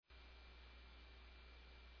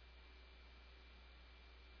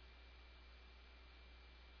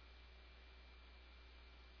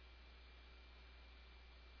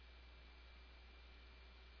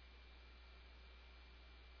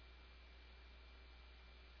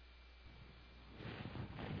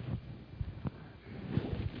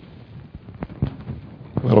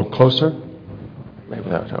little closer? Maybe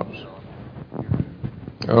that helps.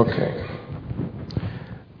 Okay.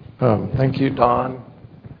 Thank you, Don.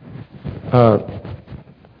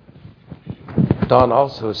 Don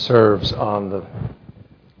also serves on the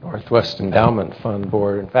Northwest Endowment Fund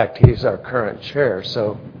board. In fact, he's our current chair.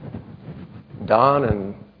 So, Don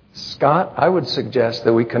and Scott, I would suggest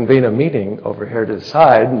that we convene a meeting over here to the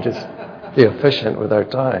side and just be efficient with our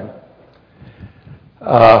time.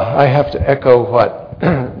 I have to echo what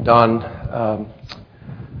Don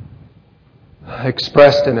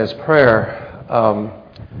expressed in his prayer.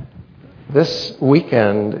 This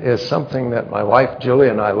weekend is something that my wife Julie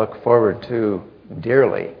and I look forward to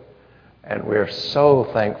dearly, and we're so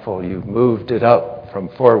thankful you moved it up from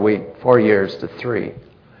 4 years to 3.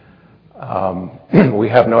 We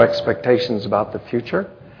have no expectations about the future,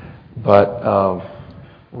 but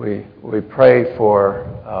we pray for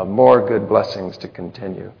more good blessings to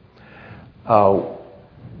continue.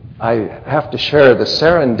 I have to share the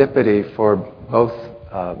serendipity for both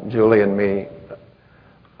Julie and me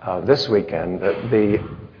this weekend, that the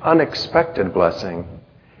unexpected blessing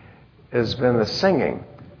has been the singing.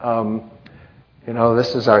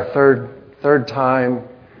 This is our third time.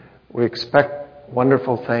 We expect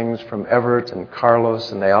wonderful things from Everett and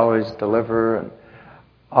Carlos, and they always deliver. And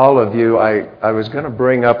all of you, I was going to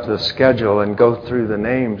bring up the schedule and go through the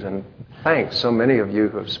names and thank so many of you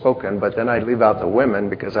who have spoken, but then I'd leave out the women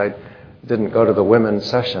because I didn't go to the women's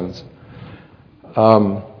sessions.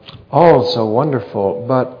 All so wonderful,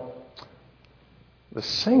 but the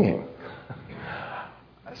singing.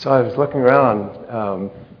 So I was looking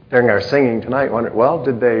around during our singing tonight, wondering, well,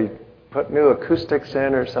 did they put new acoustics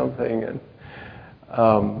in or something? And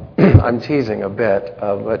I'm teasing a bit,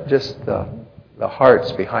 but just the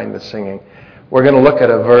hearts behind the singing. We're going to look at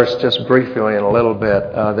a verse just briefly in a little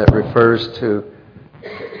bit that refers to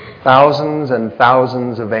thousands and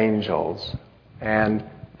thousands of angels. And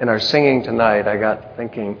in our singing tonight, I got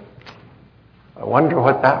thinking, I wonder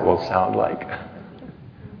what that will sound like.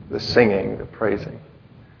 The singing, the praising.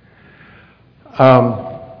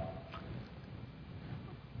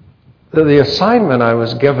 The assignment I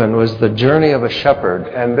was given was the journey of a shepherd.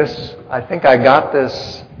 And this, I think I got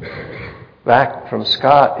this back from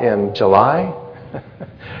Scott in July.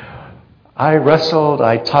 I wrestled,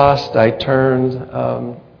 I tossed, I turned.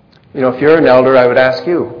 If you're an elder, I would ask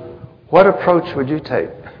you, what approach would you take?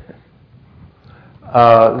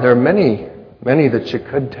 There are many that you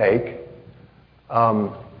could take.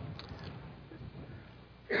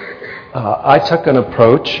 I took an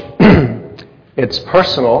approach. It's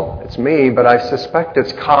personal, it's me, but I suspect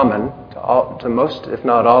it's common to most, if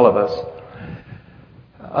not all of us.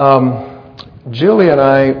 Julie and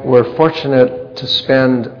I were fortunate to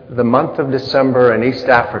spend the month of December in East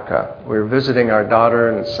Africa. We were visiting our daughter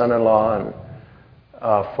and son-in-law and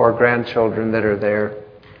 4 grandchildren that are there.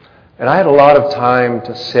 And I had a lot of time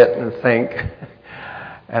to sit and think,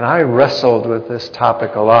 and I wrestled with this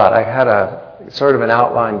topic a lot. I had a sort of an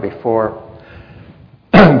outline before,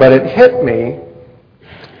 but it hit me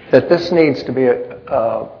that this needs to be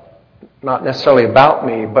not necessarily about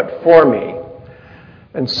me, but for me.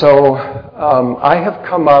 And so I have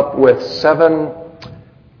come up with 7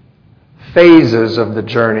 phases of the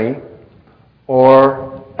journey,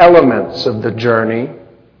 or elements of the journey,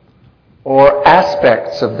 or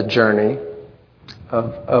aspects of the journey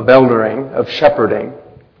of eldering, of shepherding.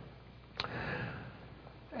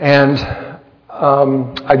 And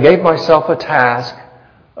I gave myself a task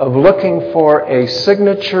of looking for a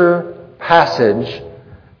signature passage,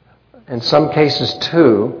 in some cases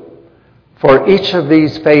 2, for each of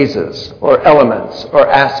these phases, or elements, or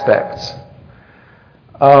aspects.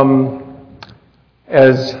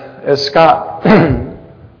 As Scott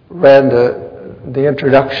read the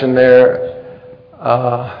introduction there,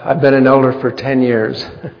 I've been an elder for 10 years.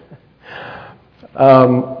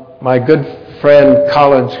 My good friend,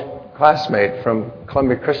 college classmate from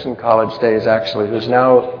Columbia Christian College days, actually, who's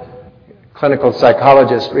now a clinical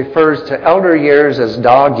psychologist, refers to elder years as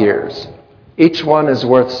dog years. Each one is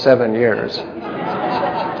worth 7 years.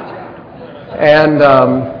 And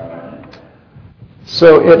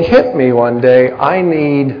so it hit me one day, I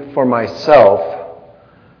need for myself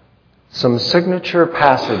some signature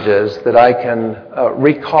passages that I can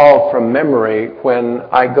recall from memory when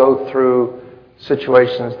I go through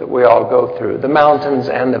situations that we all go through, the mountains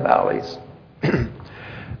and the valleys.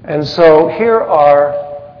 And so here are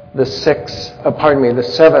the 7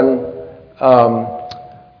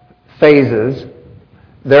 phases.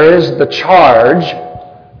 There is the charge.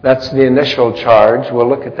 That's the initial charge. We'll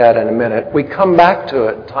look at that in a minute. We come back to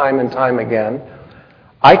it time and time again.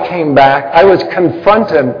 I came back. I was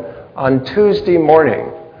confronted on Tuesday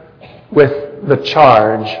morning with the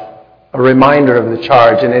charge, a reminder of the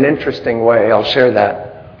charge in an interesting way. I'll share that.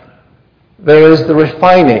 There is the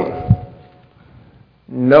refining.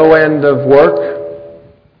 No end of work,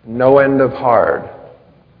 no end of hard.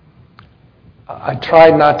 I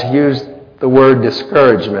tried not to use the word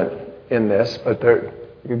discouragement in this, but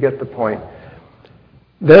you get the point.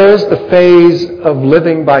 There is the phase of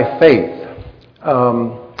living by faith.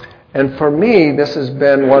 And for me, this has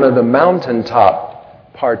been one of the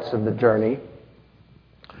mountaintop parts of the journey.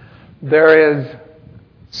 There is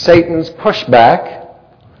Satan's pushback.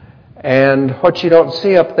 And what you don't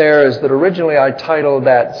see up there is that originally I titled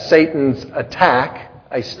that Satan's attack.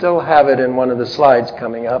 I still have it in one of the slides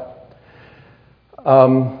coming up.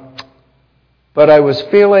 But I was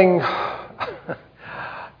feeling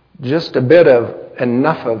just a bit of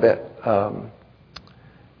enough of it,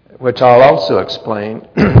 which I'll also explain.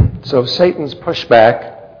 So Satan's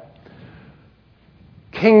pushback,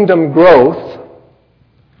 kingdom growth.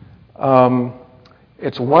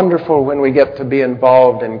 It's wonderful when we get to be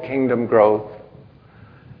involved in kingdom growth.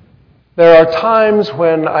 There are times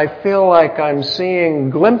when I feel like I'm seeing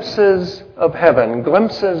glimpses of heaven,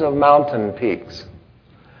 glimpses of mountain peaks.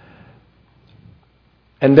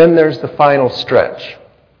 And then there's the final stretch.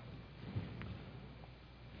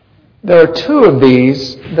 There are two of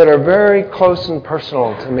these that are very close and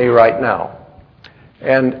personal to me right now.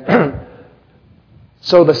 And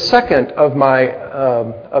so the second of my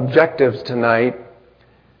objectives tonight,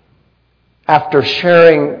 after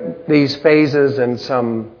sharing these phases and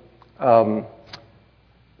some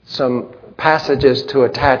passages to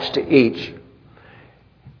attach to each,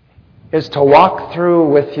 is to walk through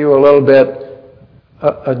with you a little bit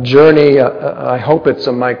a journey. I hope it's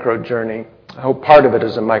a micro journey. I hope part of it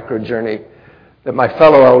is a micro journey that my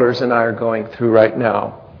fellow elders and I are going through right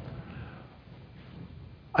now.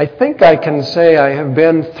 I think I can say I have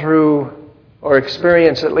been through or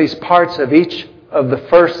experienced at least parts of each of the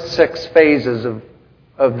first 6 phases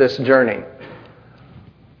of this journey.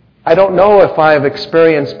 I don't know if I have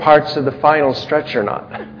experienced parts of the final stretch or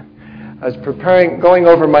not. I was going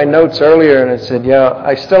over my notes earlier, and I said, yeah,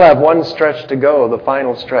 I still have one stretch to go, the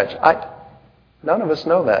final stretch. None of us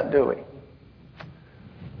know that, do we?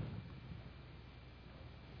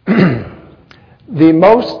 The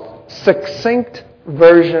most succinct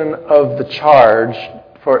version of the charge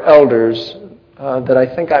for elders that I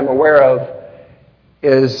think I'm aware of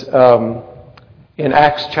is in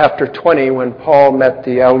Acts chapter 20 when Paul met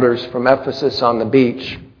the elders from Ephesus on the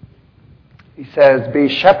beach. He says, "Be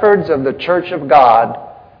shepherds of the church of God,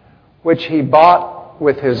 which he bought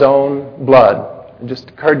with his own blood." It just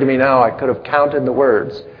occurred to me now I could have counted the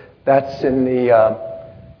words. That's in the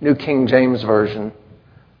New King James Version.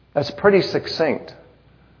 That's pretty succinct.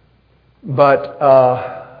 But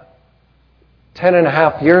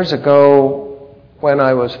 10.5 years ago, when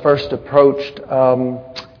I was first approached,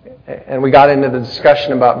 and we got into the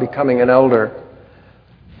discussion about becoming an elder,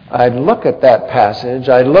 I'd look at that passage.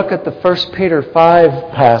 I'd look at the 1 Peter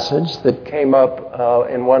 5 passage that came up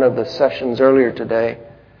in one of the sessions earlier today.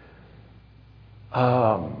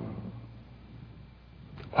 Wow.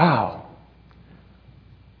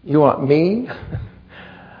 You want me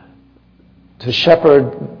to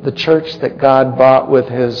shepherd the church that God bought with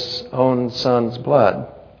his own son's blood?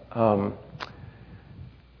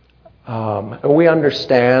 We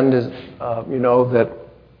understand, that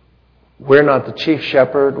we're not the chief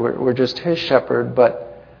shepherd, we're just his shepherd,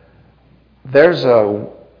 but there's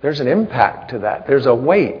an impact to that. There's a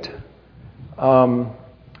weight. And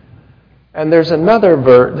there's another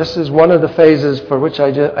verse. This is one of the phases for which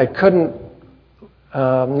I couldn't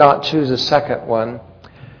not choose a second one.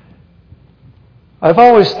 I've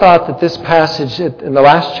always thought that this passage in the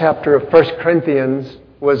last chapter of 1 Corinthians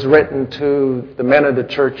was written to the men of the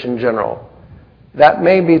church in general. That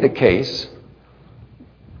may be the case.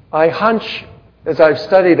 My hunch, as I've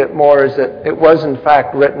studied it more, is that it was in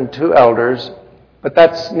fact written to elders, but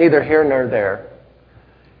that's neither here nor there.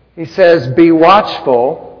 He says, "Be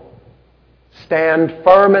watchful, stand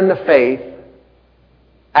firm in the faith,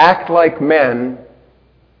 act like men,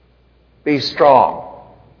 be strong.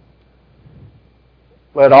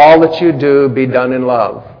 Let all that you do be done in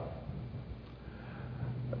love."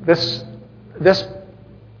 This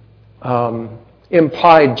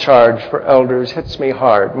implied charge for elders hits me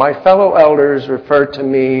hard. My fellow elders refer to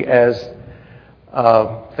me as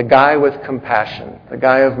the guy with compassion, the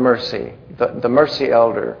guy of mercy, the mercy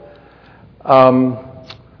elder.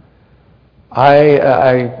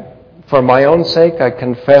 I, for my own sake, I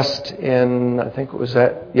confessed I think it was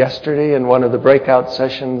yesterday in one of the breakout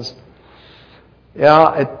sessions,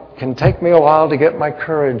 yeah, it can take me a while to get my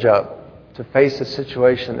courage up. to face a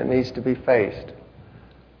situation that needs to be faced.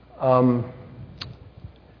 On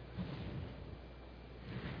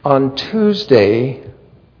Tuesday,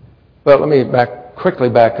 well, let me quickly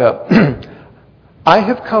back up. I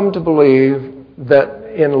have come to believe that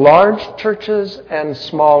in large churches and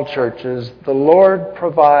small churches, the Lord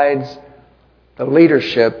provides the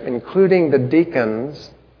leadership, including the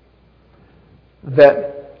deacons,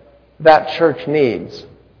 that church needs.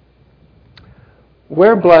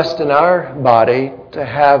 We're blessed in our body to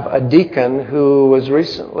have a deacon who was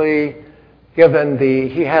recently given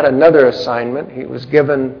he had another assignment. He was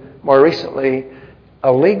given more recently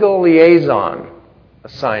a legal liaison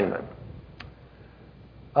assignment.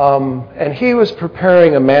 And he was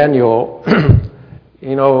preparing a manual.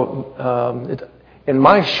 In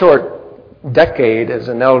my short decade as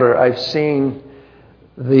an elder, I've seen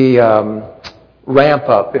the ramp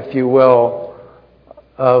up, if you will,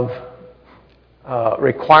 of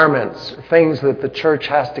requirements, things that the church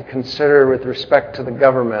has to consider with respect to the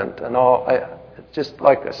government and all. It's just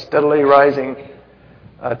like a steadily rising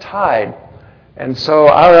tide. And so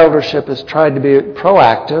our eldership has tried to be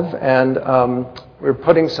proactive, and we're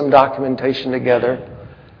putting some documentation together.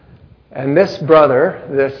 And this brother,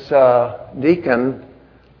 this deacon,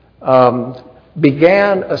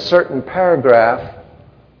 began a certain paragraph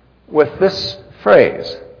with this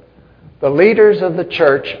phrase: "The leaders of the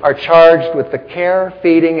church are charged with the care,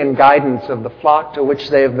 feeding, and guidance of the flock to which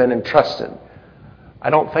they have been entrusted." I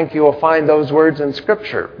don't think you will find those words in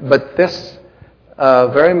Scripture, but this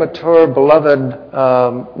very mature,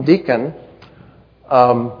 beloved deacon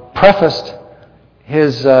prefaced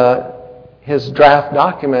his draft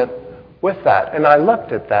document with that. And I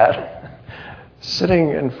looked at that, sitting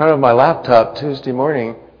in front of my laptop Tuesday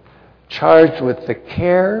morning, charged with the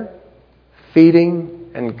care, feeding,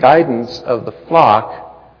 and guidance of the flock,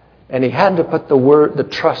 and he had to put the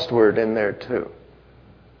trust word in there too.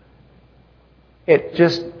 It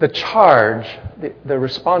just, the charge, the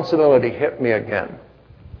responsibility hit me again.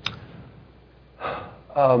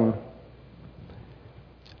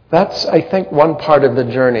 That's, I think, one part of the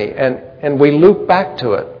journey, and we loop back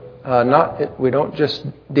to it. We don't just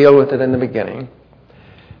deal with it in the beginning.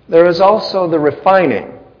 There is also the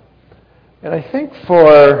refining, and I think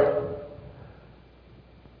for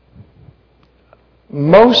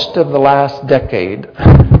most of the last decade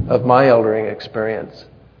of my eldering experience,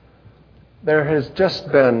 there has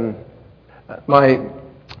just been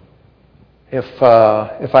if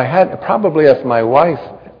my wife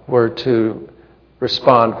were to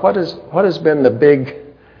respond, what has been the big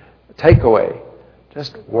takeaway?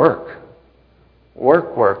 Just work.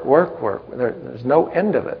 There's no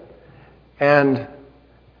end of it. And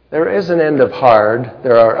there is an end of hard.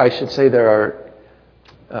 There are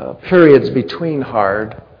periods between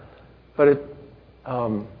hard, but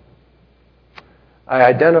I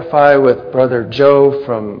identify with Brother Joe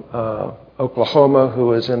from Oklahoma, who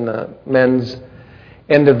was in the men's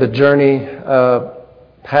end of the journey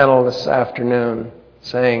panel this afternoon,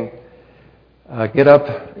 saying, get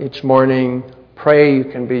up each morning, pray you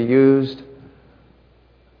can be used,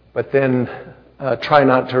 but then try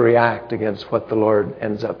not to react against what the Lord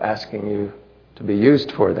ends up asking you to be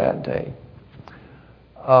used for that day.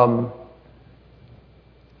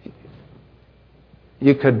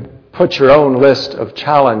 You could put your own list of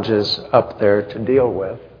challenges up there to deal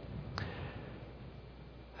with.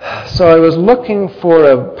 So I was looking for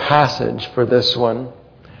a passage for this one.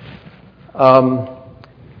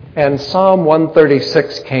 And Psalm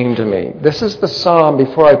 136 came to me. This is the psalm,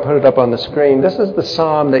 before I put it up on the screen, this is the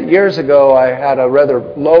psalm that years ago I had a rather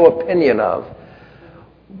low opinion of.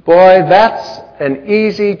 Boy, that's an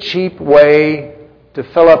easy, cheap way to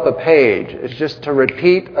fill up a page. It's just to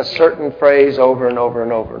repeat a certain phrase over and over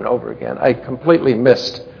and over and over again. I completely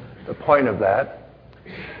missed the point of that.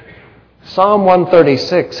 Psalm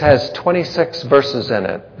 136 has 26 verses in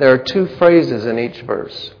it. There are two phrases in each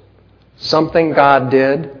verse. Something God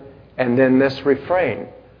did, and then this refrain.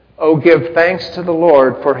 Oh, give thanks to the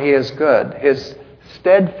Lord, for He is good. His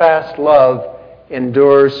steadfast love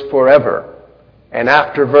endures forever. And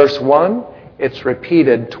after verse 1, it's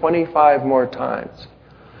repeated 25 more times.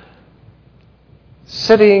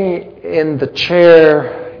 Sitting in the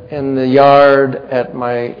chair in the yard at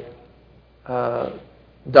my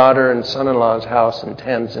daughter and son-in-law's house in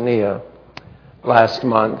Tanzania last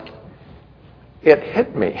month, it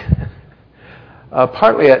hit me.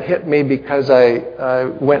 Partly it hit me because I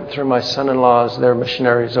went through my son-in-law's, they're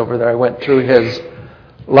missionaries over there, I went through his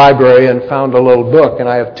library and found a little book, and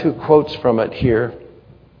I have two quotes from it here.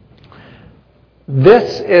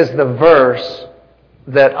 This is the verse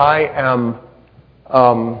that I am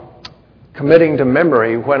committing to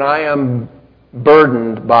memory when I am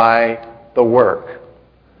burdened by the work.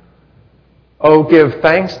 Oh, give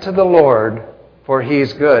thanks to the Lord, for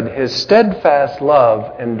He's good. His steadfast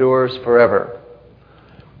love endures forever.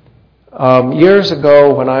 Years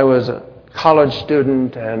ago, when I was a college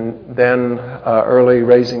student and then early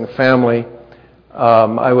raising a family,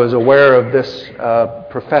 I was aware of this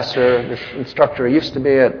professor, this instructor. He used to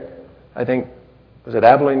be at, I think, was it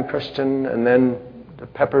Abilene Christian and then the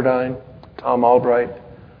Pepperdine, Tom Albright.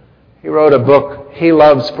 He wrote a book, He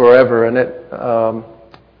Loves Forever, and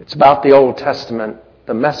it's about the Old Testament,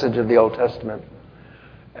 the message of the Old Testament.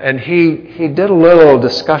 And he did a little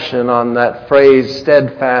discussion on that phrase,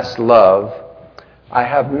 steadfast love.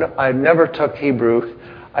 I never took Hebrew.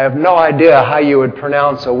 I have no idea how you would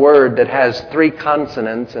pronounce a word that has 3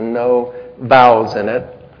 consonants and no vowels in it.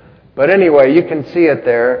 But anyway, you can see it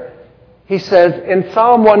there. He says, in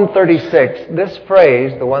Psalm 136, this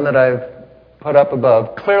phrase, the one that I've put up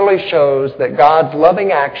above, clearly shows that God's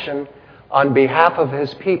loving action on behalf of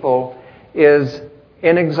His people is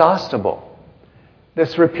inexhaustible.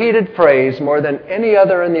 This repeated phrase, more than any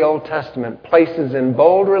other in the Old Testament, places in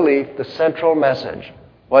bold relief the central message.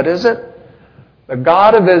 What is it? The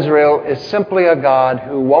God of Israel is simply a God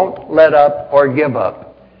who won't let up or give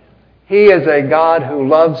up. He is a God who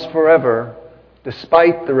loves forever,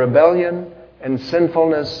 despite the rebellion and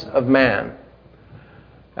sinfulness of man.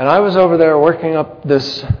 And I was over there working up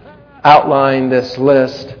this outline, this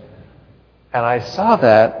list, and I saw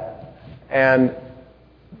that, and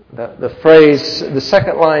the phrase, the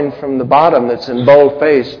second line from the bottom that's in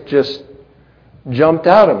boldface just jumped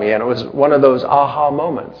out at me, and it was one of those aha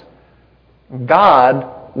moments.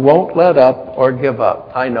 God won't let up or give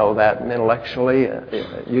up. I know that intellectually.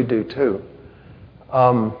 You do too.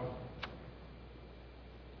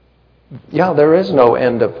 There is no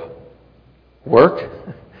end of work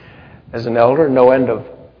as an elder, no end of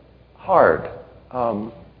hard.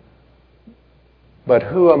 But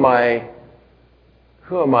who am I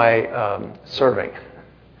serving?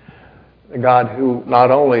 The God who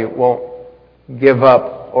not only won't give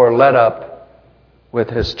up or let up with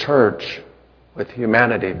His church, with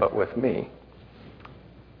humanity, but with me.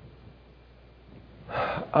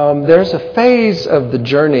 There's a phase of the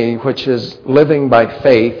journey which is living by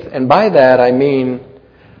faith, and by that I mean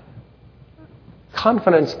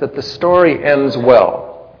confidence that the story ends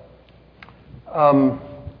well.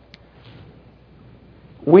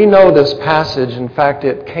 We know this passage. In fact,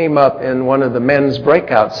 it came up in one of the men's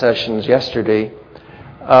breakout sessions yesterday.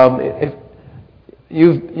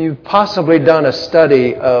 You've possibly done a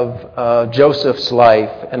study of Joseph's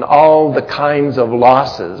life and all the kinds of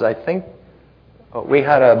losses. I think we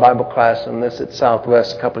had a Bible class on this at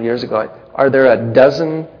Southwest a couple of years ago. Are there a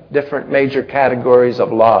dozen different major categories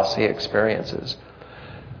of loss he experiences?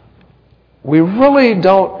 We really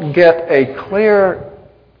don't get a clear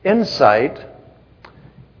insight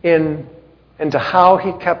into how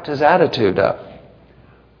he kept his attitude up.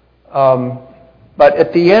 But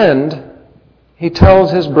at the end, he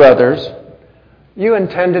tells his brothers, you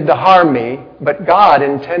intended to harm me, but God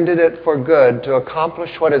intended it for good to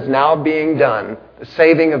accomplish what is now being done, the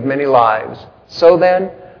saving of many lives. So then,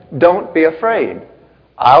 don't be afraid.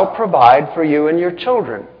 I'll provide for you and your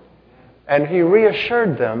children. And he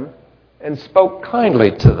reassured them and spoke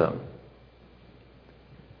kindly to them.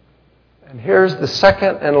 And here's the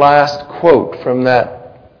second and last quote from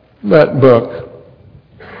that book.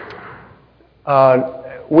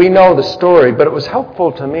 We know the story, but it was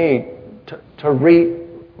helpful to me to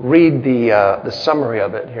read the summary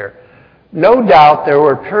of it here. No doubt there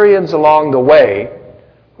were periods along the way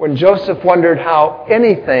when Joseph wondered how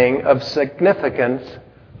anything of significance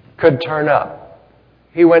could turn up.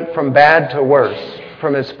 He went from bad to worse,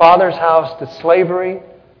 from his father's house to slavery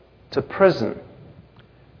to prison.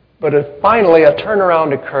 But finally a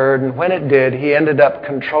turnaround occurred, and when it did, he ended up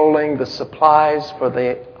controlling the supplies for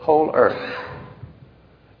the whole earth.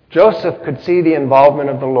 Joseph could see the involvement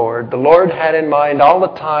of the Lord. The Lord had in mind all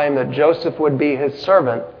the time that Joseph would be his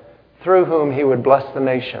servant through whom he would bless the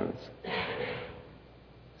nations.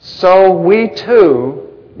 So we too,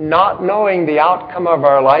 not knowing the outcome of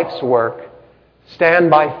our life's work, stand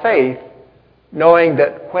by faith, knowing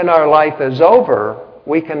that when our life is over,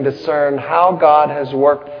 we can discern how God has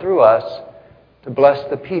worked through us to bless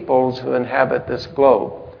the peoples who inhabit this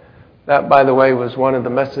globe. That, by the way, was one of the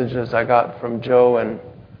messages I got from Joe and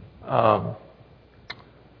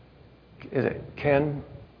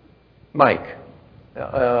Mike,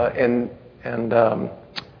 and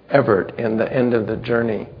Everett in the end of the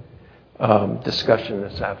journey discussion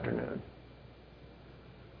this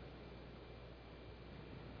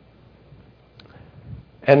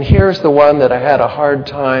And here's the one that I had a hard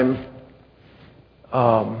time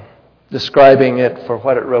describing it for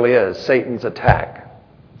what it really is, Satan's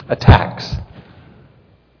attacks.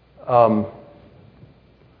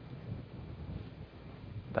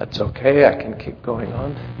 That's okay, I can keep going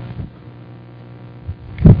on.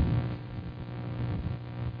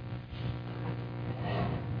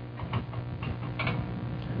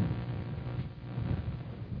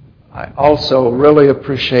 I also really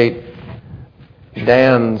appreciate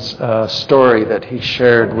Dan's story that he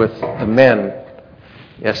shared with the men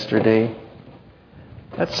yesterday.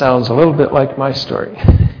 That sounds a little bit like my story.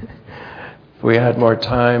 If we had more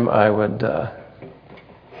time, I would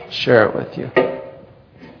share it with you.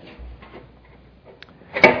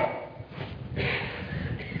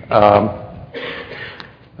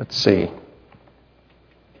 Let's see.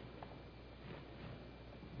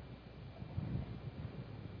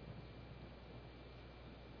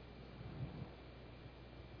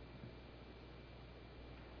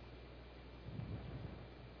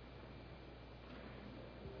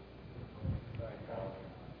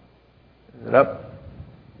 Is it up?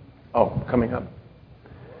 Oh, coming up.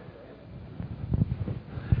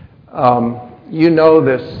 You know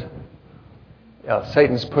this,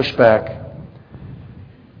 Satan's pushback.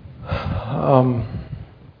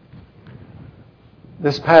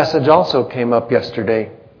 This passage also came up yesterday.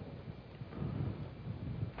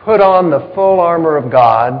 Put on the full armor of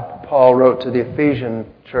God, Paul wrote to the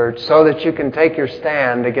Ephesian church, so that you can take your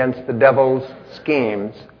stand against the devil's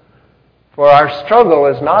schemes. For our struggle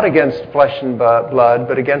is not against flesh and blood,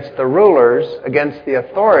 but against the rulers, against the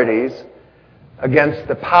authorities, against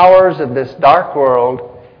the powers of this dark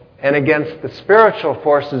world, and against the spiritual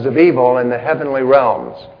forces of evil in the heavenly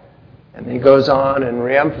realms. And he goes on and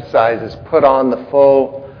reemphasizes, put on the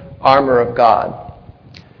full armor of God.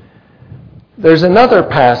 There's another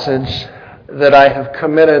passage that I have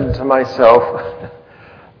committed to myself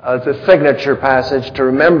as a signature passage to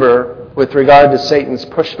remember with regard to Satan's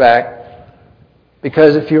pushback.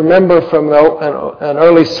 Because if you remember from an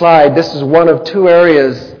early slide, this is one of two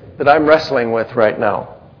areas that I'm wrestling with right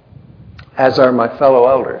now, as are my fellow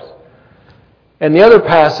elders. And the other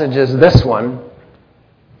passage is this one.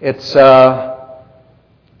 It's, I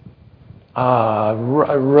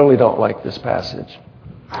really don't like this passage.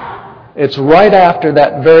 It's right after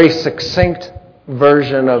that very succinct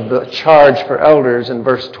version of the charge for elders in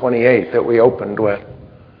verse 28 that we opened with.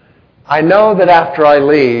 I know that after I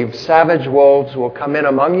leave, savage wolves will come in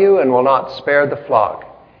among you and will not spare the flock.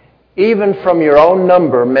 Even from your own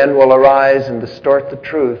number, men will arise and distort the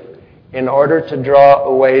truth in order to draw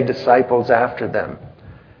away disciples after them.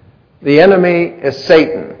 The enemy is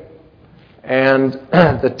Satan, and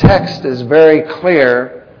the text is very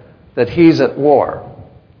clear that he's at war.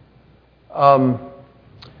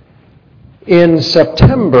 In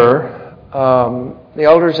September, the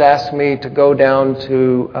elders asked me to go down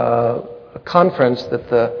to a conference that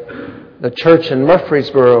the church in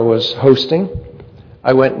Murfreesboro was hosting.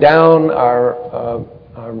 I went down, our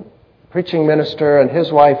preaching minister and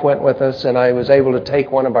his wife went with us, and I was able to take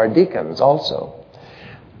one of our deacons also.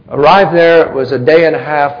 Arrived there, it was a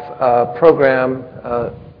day-and-a-half program,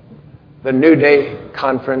 the New Day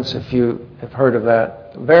Conference, if you have heard of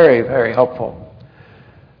that. Very, very helpful.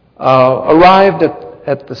 Arrived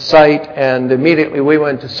at the site, and immediately we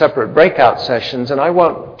went to separate breakout sessions, and I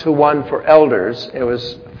went to one for elders. It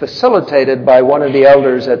was facilitated by one of the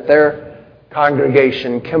elders at their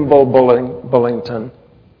congregation, Kimball Bullington.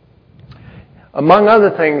 Among other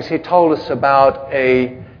things, he told us about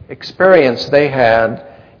an experience they had.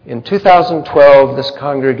 In 2012, this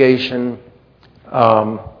congregation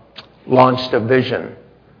launched a vision.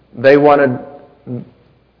 They wanted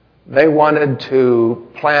to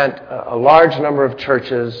plant a large number of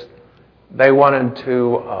churches. They wanted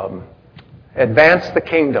to advance the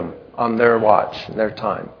kingdom on their watch, their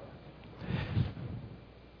time.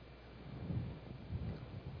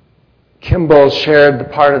 Kimball shared the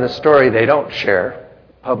part of the story they don't share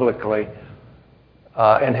publicly.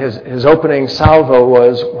 And his opening salvo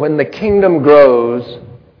was, when the kingdom grows,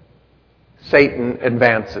 Satan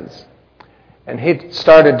advances. And he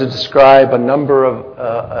started to describe a number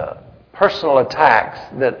of personal attacks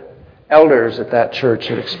that elders at that church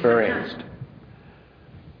had experienced.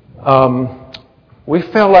 We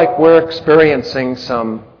feel like we're experiencing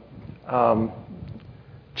some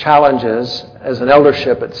challenges as an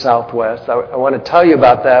eldership at Southwest. I want to tell you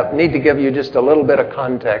about that. I need to give you just a little bit of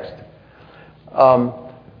context.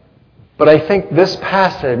 But I think this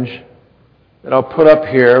passage that I'll put up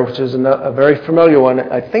here, which is a very familiar one,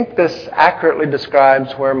 I think this accurately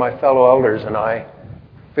describes where my fellow elders and I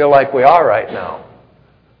feel like we are right now.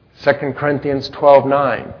 2 Corinthians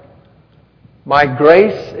 12:9. My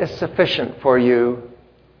grace is sufficient for you.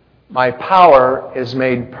 My power is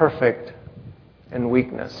made perfect in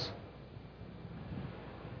weakness.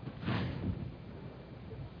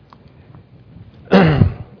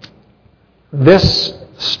 This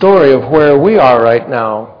story of where we are right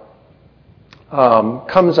now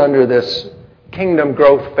comes under this kingdom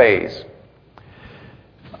growth phase.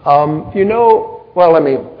 Let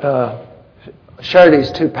me share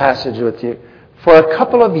these two passages with you. For a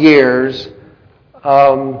couple of years,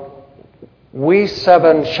 we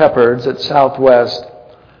 7 shepherds at Southwest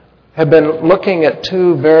have been looking at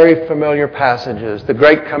two very familiar passages, the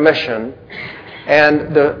Great Commission,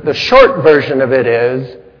 and the short version of it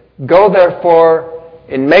is, go therefore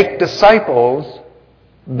and make disciples,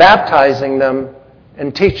 baptizing them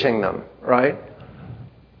and teaching them, right?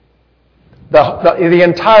 The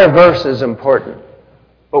entire verse is important,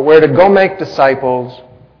 but we're to go make disciples,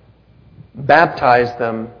 baptize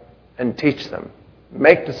them, and teach them.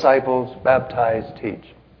 Make disciples, baptize, teach.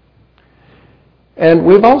 And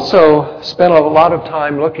we've also spent a lot of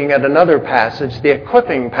time looking at another passage, the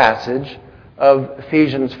equipping passage of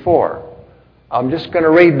Ephesians 4. I'm just going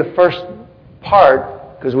to read the first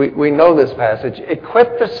part because we know this passage.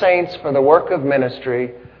 Equip the saints for the work of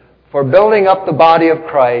ministry, for building up the body of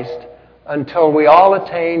Christ, until we all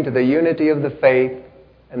attain to the unity of the faith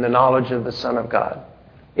and the knowledge of the Son of God.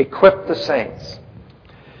 Equip the saints.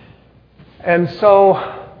 And so,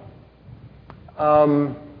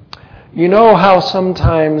 you know how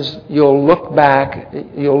sometimes you'll look back,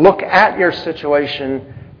 you'll look at your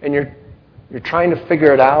situation, and you're trying to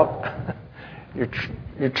figure it out.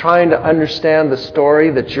 You're trying to understand the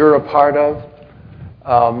story that you're a part of.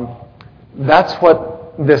 That's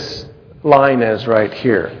what this line is right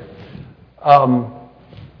here.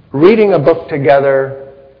 Reading a book together,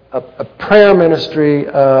 a prayer ministry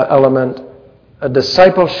element, a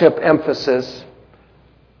discipleship emphasis,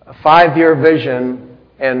 a 5-year vision,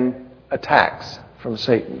 and attacks from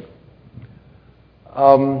Satan.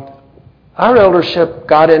 Our eldership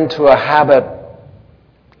got into a habit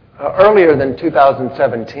earlier than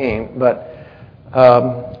 2017, but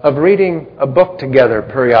of reading a book together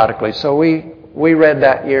periodically. So we read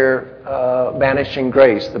that year Vanishing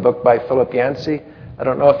Grace, the book by Philip Yancey. I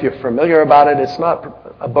don't know if you're familiar about it. It's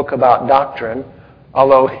not a book about doctrine,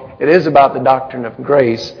 although it is about the doctrine of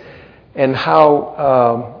grace and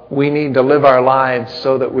how we need to live our lives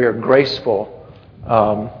so that we are graceful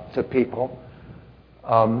to people.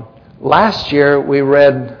 Last year we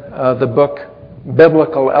read the book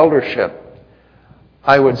Biblical Eldership.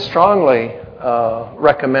 I would strongly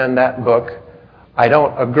recommend that book. I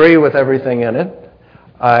don't agree with everything in it.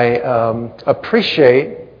 I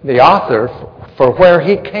appreciate the author for where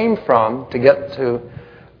he came from to get to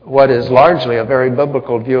what is largely a very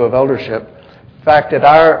biblical view of eldership. In fact, at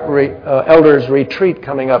our elders retreat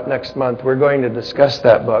coming up next month, we're going to discuss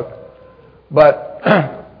that book.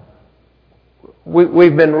 But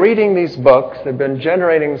we've been reading these books. They've been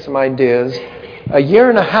generating some ideas. A year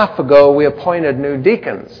and a half ago, we appointed new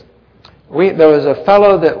deacons. There was a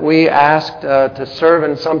fellow that we asked to serve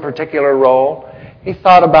in some particular role. He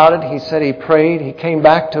thought about it. He said he prayed. He came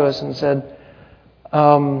back to us and said,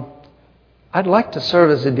 I'd like to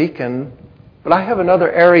serve as a deacon, but I have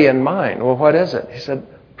another area in mind. Well, what is it? He said,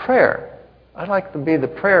 prayer. I'd like to be the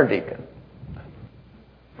prayer deacon.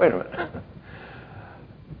 Wait a minute.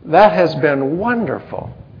 That has been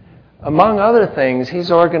wonderful. Among other things,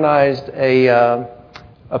 he's organized a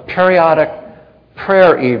periodic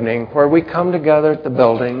prayer evening where we come together at the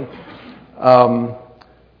building.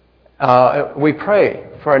 We pray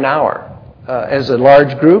for an hour as a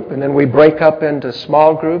large group, and then we break up into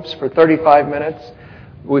small groups for 35 minutes.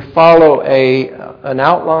 We follow an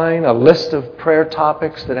outline, a list of prayer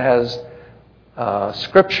topics that has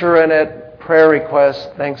scripture in it, prayer requests,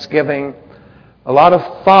 thanksgiving. A lot of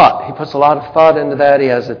thought. He puts a lot of thought into that. He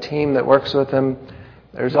has a team that works with him.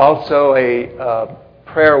 There's also a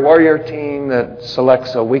prayer warrior team that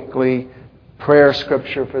selects a weekly prayer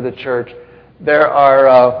scripture for the church. There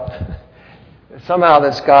are somehow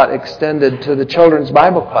this got extended to the children's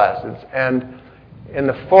Bible classes, and in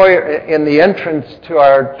the foyer, in the entrance to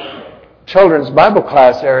our children's Bible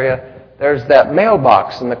class area, there's that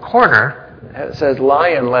mailbox in the corner. It says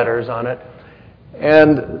lion letters on it,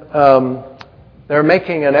 and they're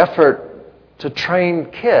making an effort to train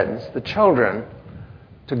kids, the children,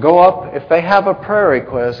 to go up, if they have a prayer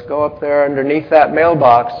request, go up there underneath that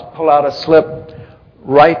mailbox, pull out a slip,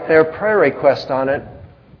 write their prayer request on it,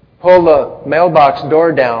 pull the mailbox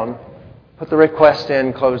door down, put the request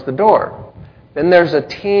in, close the door. Then there's a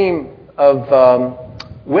team of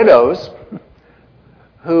widows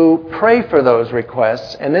who pray for those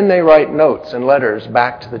requests, and then they write notes and letters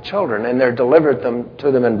back to the children, and they're delivered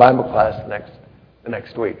to them in Bible class the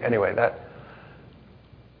next week. Anyway,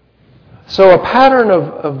 so a pattern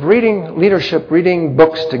of leadership reading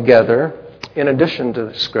books together, in addition to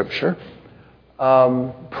the Scripture,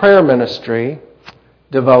 prayer ministry,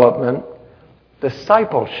 development,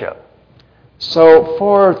 discipleship. So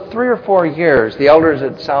for 3 or 4 years, the elders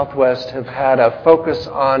at Southwest have had a focus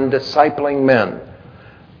on discipling men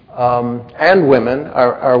and women.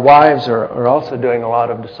 Our wives are also doing a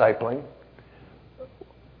lot of discipling.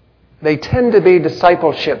 They tend to be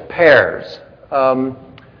discipleship pairs,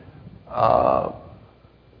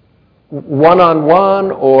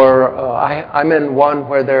 one-on-one, or I'm in one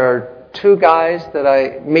where there are 2 guys that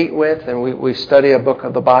I meet with, and we study a book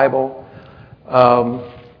of the Bible.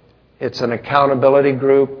 It's an accountability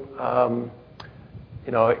group.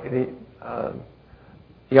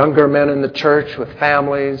 Younger men in the church with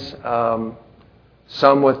families,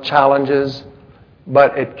 some with challenges,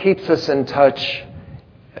 but it keeps us in touch.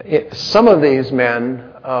 Some of these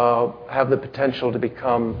men have the potential to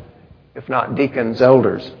become, if not deacons,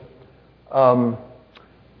 elders.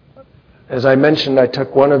 As I mentioned, I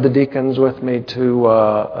took one of the deacons with me to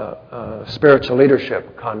a spiritual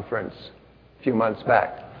leadership conference a few months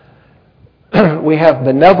back. We have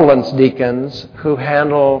benevolence deacons who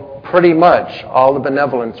handle pretty much all the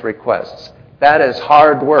benevolence requests. That is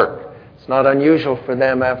hard work. It's not unusual for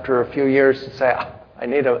them after a few years to say, I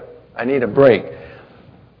need a break.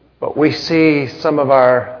 But we see some of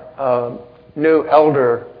our new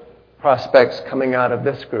elder prospects coming out of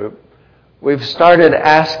this group. We've started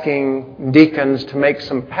asking deacons to make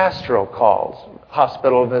some pastoral calls,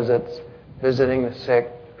 hospital visits, visiting the sick.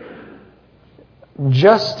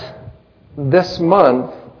 Just this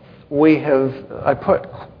month, I put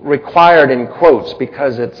required in quotes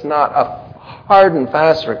because it's not a hard and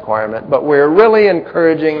fast requirement, but we're really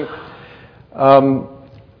encouraging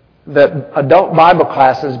that adult Bible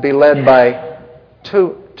classes be led by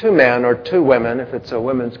two men or 2 women, if it's a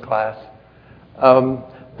women's class.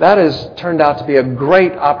 That has turned out to be a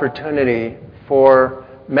great opportunity for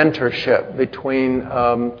mentorship between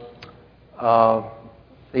the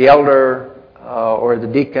elder or the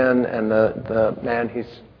deacon and the man he's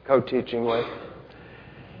co-teaching with.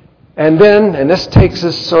 And then, and this takes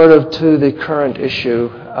us sort of to the current issue,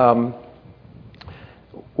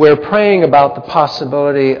 we're praying about the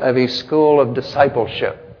possibility of a school of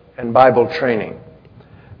discipleship and Bible training.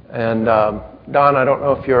 And Don, I don't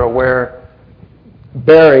know if you're aware,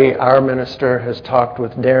 Barry, our minister, has talked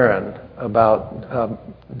with Darren about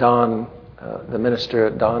Don, the minister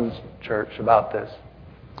at Don's church, about this.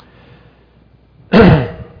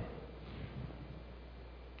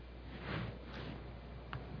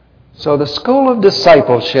 So the School of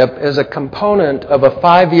Discipleship is a component of a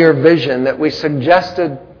 5-year vision that we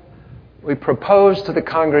proposed to the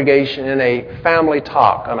congregation in a family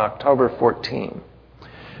talk on October 14.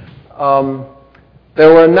 There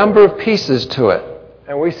were a number of pieces to it.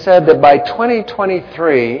 And we said that by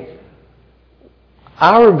 2023,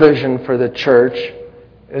 our vision for the church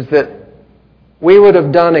is that we would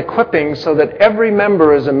have done equipping so that every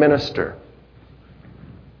member is a minister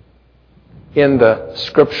in the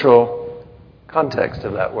scriptural context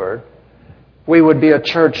of that word. We would be a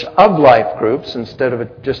church of life groups instead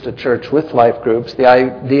of just a church with life groups. The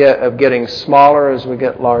idea of getting smaller as we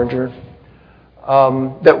get larger.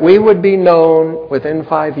 That we would be known within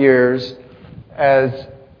 5 years as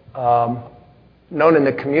known in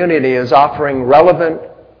the community as offering relevant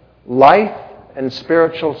life and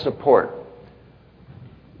spiritual support.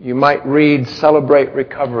 You might read Celebrate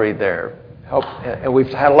Recovery there. And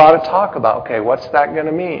we've had a lot of talk about, okay, what's that going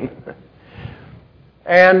to mean?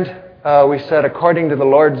 And we said, according to the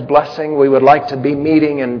Lord's blessing, we would like to be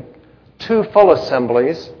meeting in 2 full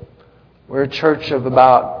assemblies. We're a church of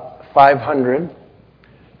about 500.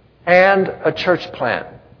 And a church plant.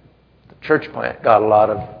 The church plant got a lot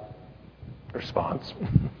of response.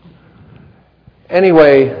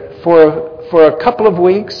 Anyway, for a couple of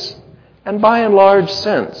weeks, and by and large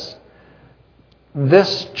since,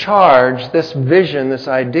 this charge, this vision, this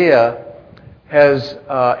idea has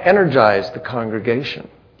energized the congregation.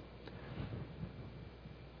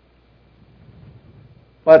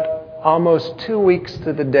 But almost 2 weeks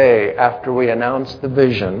to the day after we announced the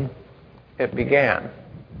vision, it began.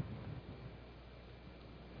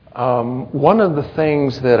 One of the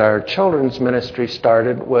things that our children's ministry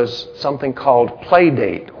started was something called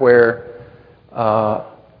Playdate, where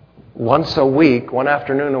once a week, one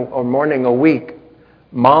afternoon or morning a week,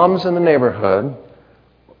 moms in the neighborhood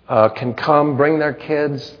can come, bring their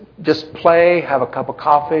kids, just play, have a cup of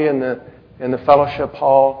coffee in in the fellowship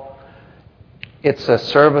hall. It's a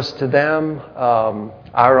service to them.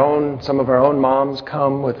 Some of our own moms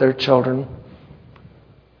come with their children.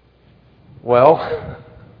 Well,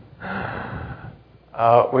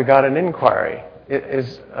 we got an inquiry.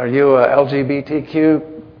 Are you a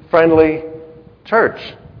LGBTQ-friendly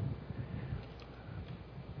church?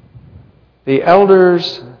 The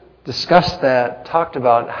elders discussed that, talked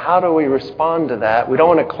about how do we respond to that. We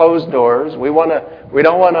don't want to close doors. We want to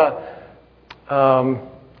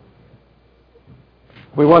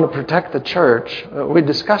protect the church. We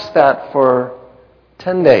discussed that for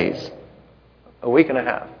 10 days, a week and a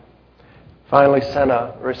half. Finally sent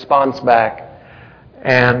a response back,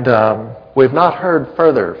 and we've not heard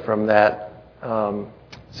further from that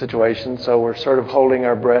situation, so we're sort of holding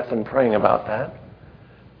our breath and praying about that.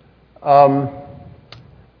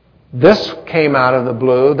 This came out of the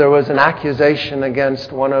blue. There was an accusation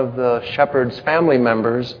against one of the shepherd's family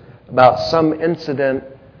members about some incident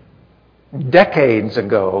decades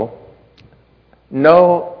ago.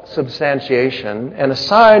 No substantiation. And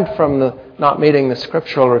aside from the not meeting the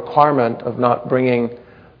scriptural requirement of not bringing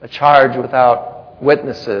a charge without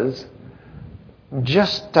witnesses,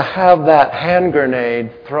 just to have that hand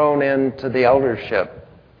grenade thrown into the eldership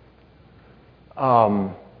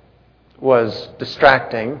was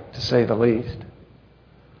distracting, to say the least.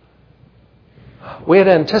 We had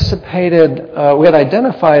identified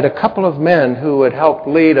a couple of men who would help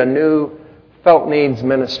lead a new felt needs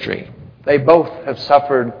ministry. They both have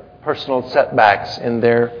suffered personal setbacks in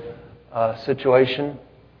their situation.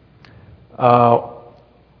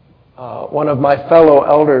 One of my fellow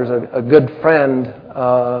elders, a good friend,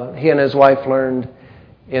 he and his wife learned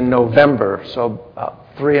in November, so about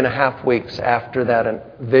 3.5 weeks after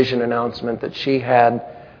that vision announcement, that she had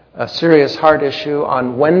a serious heart issue.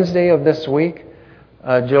 On Wednesday of this week,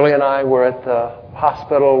 Julie and I were at the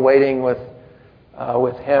hospital waiting with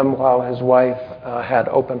him while his wife had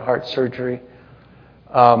open heart surgery.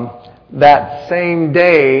 That same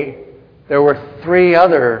day,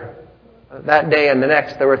 that day and the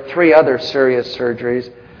next, there were 3 other serious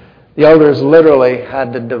surgeries. The elders literally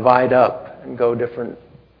had to divide up and go different.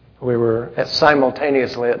 We were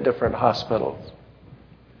simultaneously at different hospitals.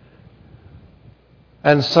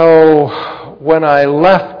 And so when I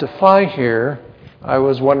left to fly here, I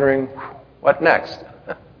was wondering, what next?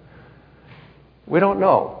 We don't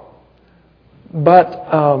know. But,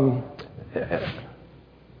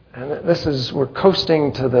 and we're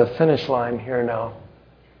coasting to the finish line here now.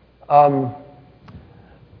 I'm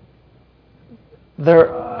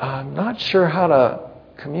not sure how to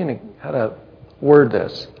word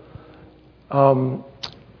this.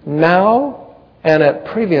 Now and at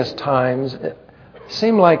previous times, it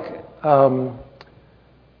seemed like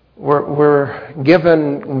we're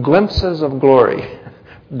given glimpses of glory,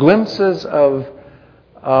 glimpses of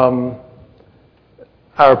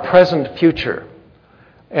our present future.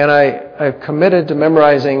 And I've committed to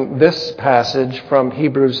memorizing this passage from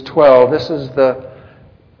Hebrews 12. This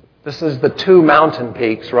is the 2 mountain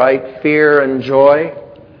peaks, right? Fear and joy.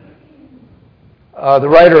 The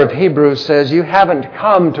writer of Hebrews says, you haven't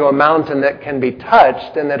come to a mountain that can be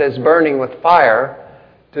touched and that is burning with fire,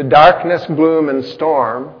 to darkness, gloom, and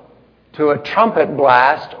storm, to a trumpet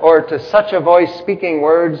blast, or to such a voice speaking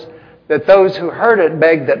words that those who heard it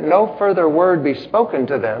begged that no further word be spoken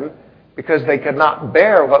to them, because they could not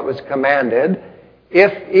bear what was commanded.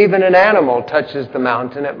 If even an animal touches the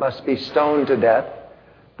mountain, it must be stoned to death.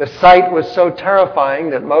 The sight was so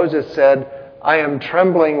terrifying that Moses said, I am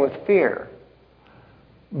trembling with fear.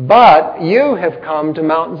 But you have come to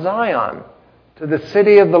Mount Zion, to the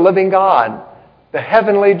city of the living God, the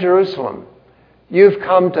heavenly Jerusalem. You've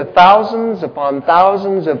come to thousands upon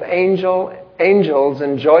thousands of angels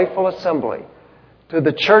in joyful assembly, to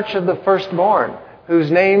the church of the firstborn,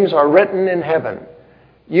 whose names are written in heaven.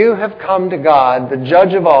 You have come to God, the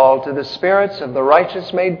judge of all, to the spirits of the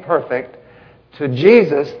righteous made perfect, to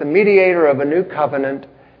Jesus, the mediator of a new covenant,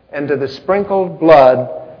 and to the sprinkled blood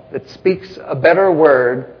that speaks a better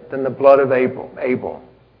word than the blood of Abel.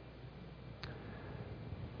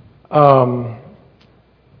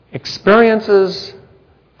 Experiences,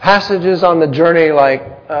 passages on the journey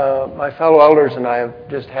like my fellow elders and I have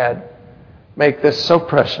just had make this so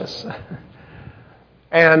precious.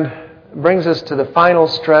 And brings us to the final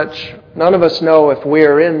stretch. None of us know if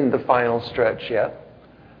we're in the final stretch yet.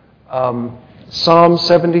 Psalm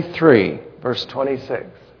 73, verse 26.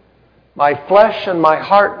 My flesh and my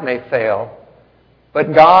heart may fail,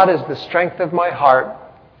 but God is the strength of my heart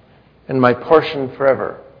and my portion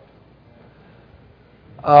forever.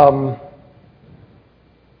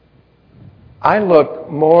 I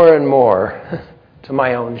look more and more to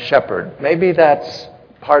my own shepherd. Maybe that's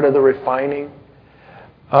part of the refining.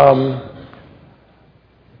 And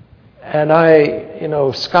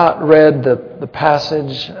Scott read the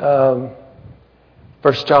passage,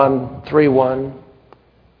 1 John 3:1.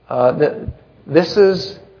 This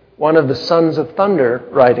is one of the sons of thunder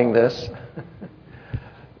writing this,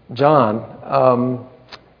 John.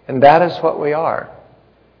 And that is what we are,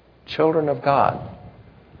 children of God.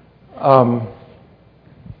 I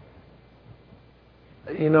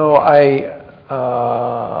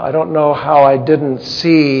don't know how I didn't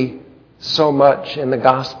see so much in the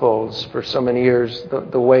Gospels for so many years,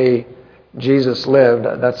 the way Jesus lived.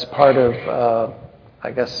 That's part of,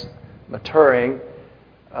 maturing,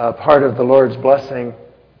 part of the Lord's blessing.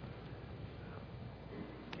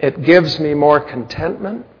 It gives me more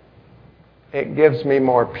contentment. It gives me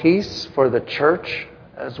more peace for the church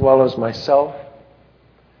as well as myself.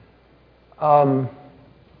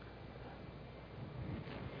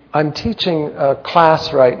 I'm teaching a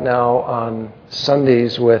class right now on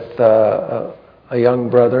Sundays with a young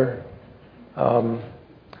brother,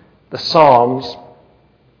 the Psalms,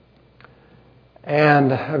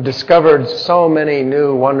 and I've discovered so many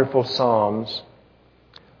new wonderful Psalms.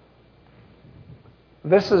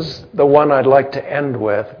 This is the one I'd like to end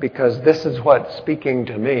with because this is what's speaking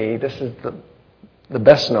to me. This is the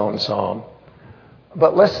best known Psalm.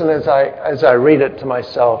 But listen as I read it to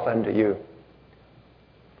myself and to you.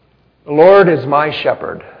 The Lord is my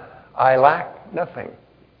shepherd. I lack nothing.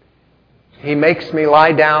 He makes me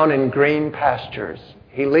lie down in green pastures.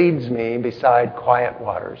 He leads me beside quiet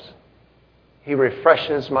waters. He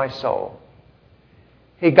refreshes my soul.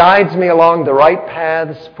 He guides me along the right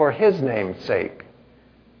paths for His name's sake.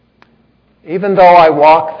 Even though I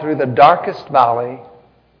walk through the darkest valley,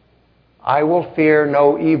 I will fear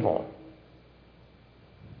no evil,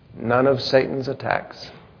 none of Satan's attacks.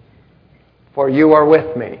 For you are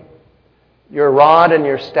with me. Your rod and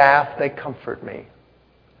your staff, they comfort me.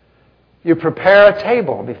 You prepare a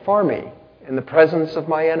table before me in the presence of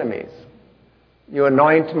my enemies. You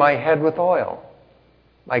anoint my head with oil.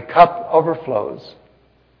 My cup overflows.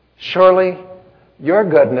 Surely your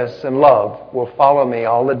goodness and love will follow me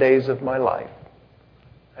all the days of my life,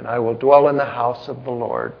 and I will dwell in the house of the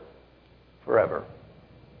Lord forever.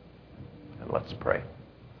 And let's pray.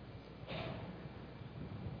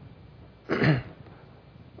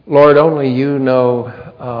 Lord, only you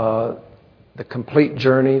know the complete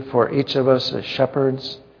journey for each of us as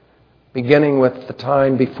shepherds, beginning with the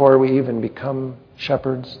time before we even become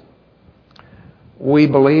shepherds. We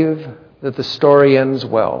believe that the story ends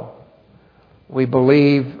well. We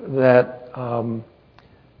believe that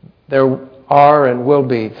there are and will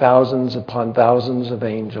be thousands upon thousands of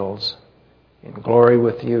angels in glory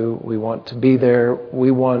with you. We want to be there.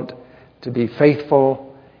 We want to be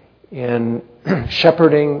faithful in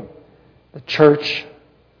shepherding the church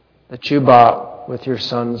that you bought with your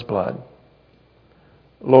Son's blood.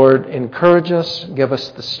 Lord, encourage us, give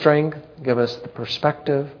us the strength, give us the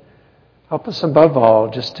perspective. Help us above all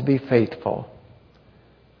just to be faithful.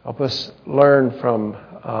 Help us learn from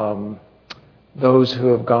those who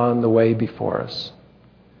have gone the way before us.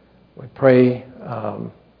 We pray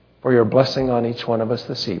for your blessing on each one of us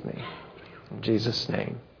this evening. In Jesus'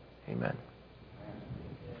 name, amen.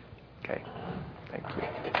 Okay, thank you.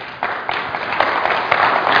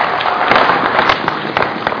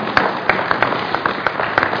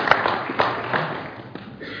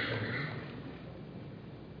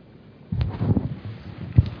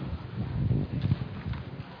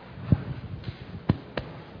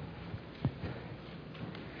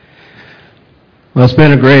 Well, it's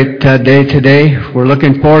been a great day today. We're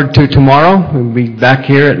looking forward to tomorrow. We'll be back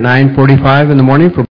here at 9:45 in the morning for